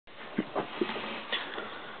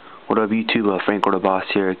What up YouTube, Frank or the Boss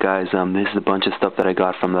here, guys. This is a bunch of stuff that I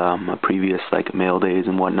got from the previous mail days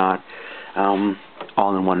and whatnot,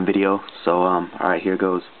 all in one video. So alright, here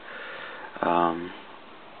goes.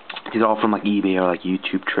 These are all from eBay or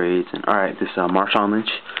YouTube trades. And alright, this Marshawn Lynch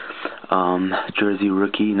jersey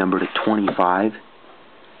rookie number to 25.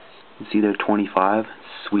 You see there, 25,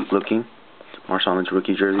 sweet looking Marshawn Lynch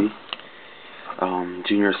rookie jersey.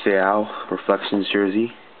 Junior Seau reflections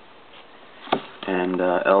jersey. And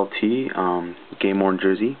LT game worn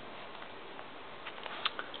jersey.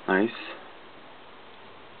 Nice.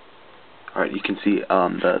 Alright, you can see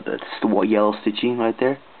the yellow stitching right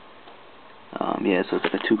there. Yeah, so it's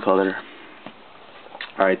like a two-color.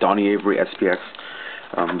 Alright, Donnie Avery SPX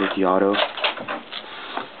rookie auto.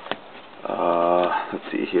 Let's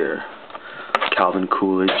see here. Calvin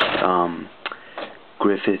Coolidge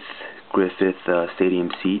Griffith Stadium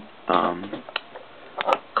seat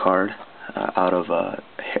card. Out of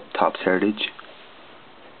Topps Heritage.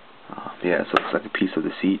 Yeah, so it looks like a piece of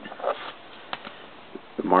the seat.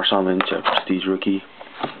 Marshawn Lynch Prestige rookie.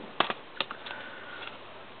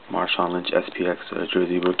 Marshawn Lynch SPX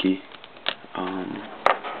jersey rookie.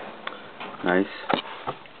 Nice.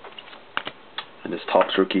 And this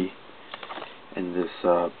Topps rookie. And this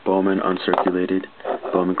Bowman uncirculated.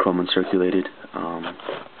 Bowman Chrome uncirculated.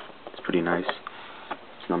 It's pretty nice.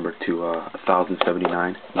 Number to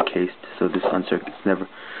 1079 encased, so this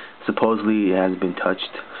supposedly it hasn't been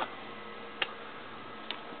touched.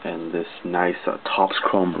 And this nice Topps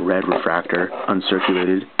Chrome red refractor,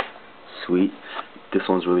 uncirculated, sweet. This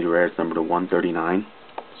one's really rare. It's number to 139,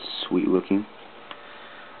 sweet looking.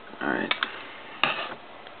 Alright.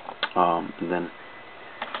 And then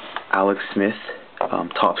Alex Smith,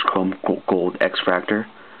 Topps Chrome gold X-Fractor.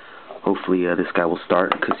 Hopefully this guy will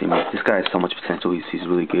start, because this guy has so much potential. He's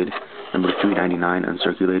really good. Number 399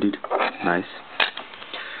 uncirculated. Nice.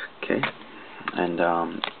 Okay. And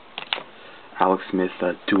Alex Smith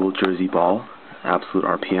dual jersey ball, absolute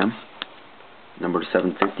RPM. Number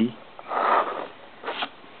 750.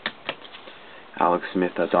 Alex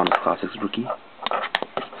Smith Donna's Classics rookie.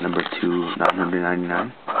 Number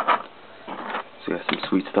 999. So we got some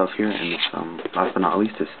sweet stuff here, and this, last but not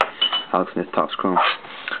least, this Alex Smith Topps Chrome.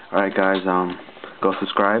 Alright guys, go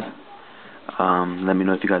subscribe. Let me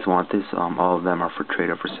know if you guys want this. All of them are for trade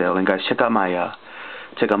or for sale. And guys, check out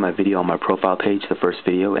my video on my profile page, the first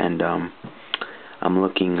video, and I'm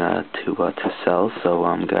looking to sell. So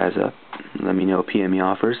guys, let me know, PM me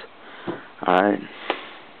offers. Alright.